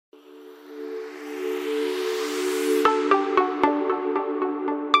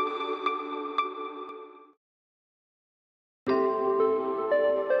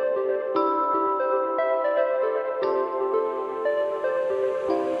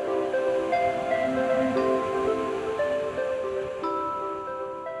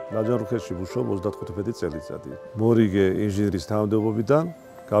ლაჯანურჰესში ვუშაობ 35 წელიწადი. მორიგე ინჟინრის თანამდებობიდან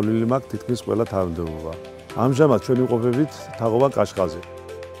გავლილი მაქვს თითქმის ყველა თანამდებობა. ამჟამად ჩვენ ვიყოფებით თაღოვან კაშხალზე.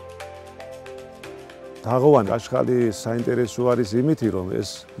 თაღოვანი კაშხალი საინტერესო არის იმითი, რომ ეს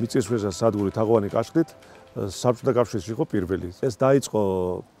მიწისქვეშა სადგური თაღოვანი კაშხლით საბჭოთა კავშირში იყო პირველი. ეს დაიწყო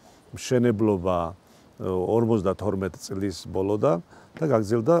მშენებლობა 52 წლის ბოლოდან და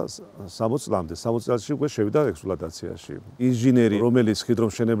გაგრძელდა 60 წლამდე. 60 წელში უკვე შევიდა ექსპლუატაციაში. ინჟინერი, რომელიც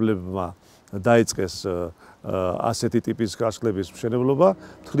ჰიდრომშენებლებმა დაიწყეს ასეთი ტიპის კაშხლების მშენებლობა,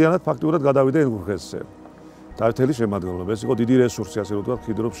 მთლიანად ფაქტიურად გადავიდა ენერგო-პროზე. დაერთელი შემადგენლობა. ეს იყო დიდი რესურსი, ასე რომ ვთქვათ,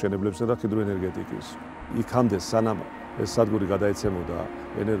 ჰიდრომშენებლებისა და ჰიდროენერგეტიკის. იქამდე სანამ ეს სადგური გადაეცემოდა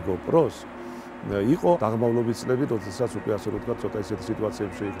ენერგო-პროს, იყო დაღმავლობის წლები, როდესაც უკვე ასე რომ ვთქვათ, ცოტა ისეთი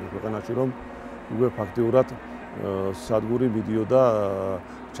სიტუაციები შეიქმნა ქვეყანაში, რომ უკვე ფაქტიურად სადგური მიდიოდა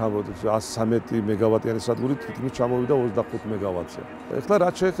 113 მეგავატიანი სადგური თითქმის ჩამოვიდა 25 მეგავატზე. ეხლა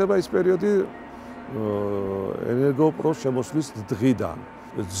რაც შეეხება ის პერიოდი ენერგო-პროს შემოსვლის დღიდან,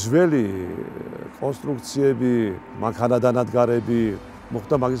 ძველი კონსტრუქციები, მანქანადანადგარები,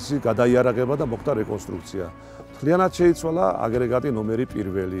 მოხდა მაგისი გადაიარაღება და მოხდა რეკონსტრუქცია. მთლიანად შეიცვალა აგრეგატი ნომერი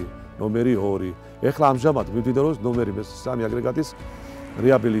 1, ნომერი 2. ეხლა ამჟამად მიმდინარეობს ნომერი 3 აგრეგატის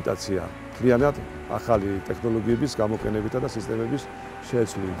რეაბილიტაცია. მთლიანად ახალი ტექნოლოგიების გამოყენებითა და სისტემების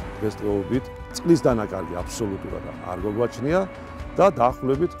შეცვლით დღესდღეობით წყლის დანაკარგი აბსოლუტურად არ გვაჩნია და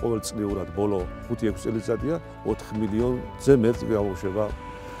დაახლოებით ყოველწლიურად ბოლო 5-6 წელიწადია 4 მილიონზე მეტ გამოშვება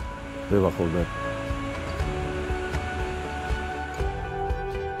ხდება ხოლმე.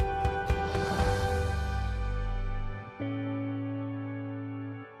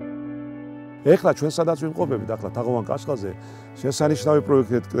 ეხლა ჩვენ სადაც ვიმყოფებით, ახლა თაღოვან კაშხალზე შესანიშნავი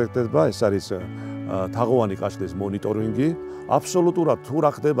პროექტება, ეს არის თაღოვანი კაშხლის მონიტორინგი. აბსოლუტურად თუ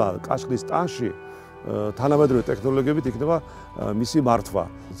რა ხდება კაშხლის ტანში, თანამედროვე ტექნოლოგიებით იქნება მისი მართვა.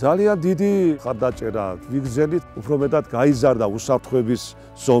 ძალიან დიდი ხარდაჭერა ვიგრძელით, უფრო მეტად გაიზარდა უსაფრთხოების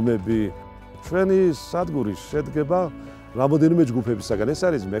ზომები. ჩვენი სადგური შედგება რამოდენიმე ჯგუფებისაგან. ეს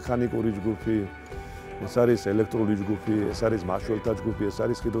არის მექანიკური ჯგუფი, ეს არის ელექტრული ჯგუფი, ეს არის მაშველთა ჯგუფი, ეს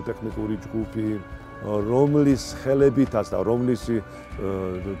არის ჰიდროტექნიკური ჯგუფი, რომლის ხელებითაც და რომლის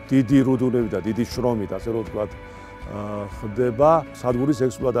დიდი რუდუნებით და დიდი შრომით, ასე რომ ვთქვათ, ხდება სადგურის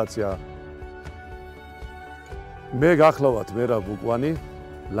ექსპლუატაცია. მე გახლავთ მერაბ მუკვანი,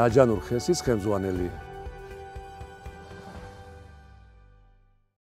 ლაჯანურჰესის ხელმძღვანელი.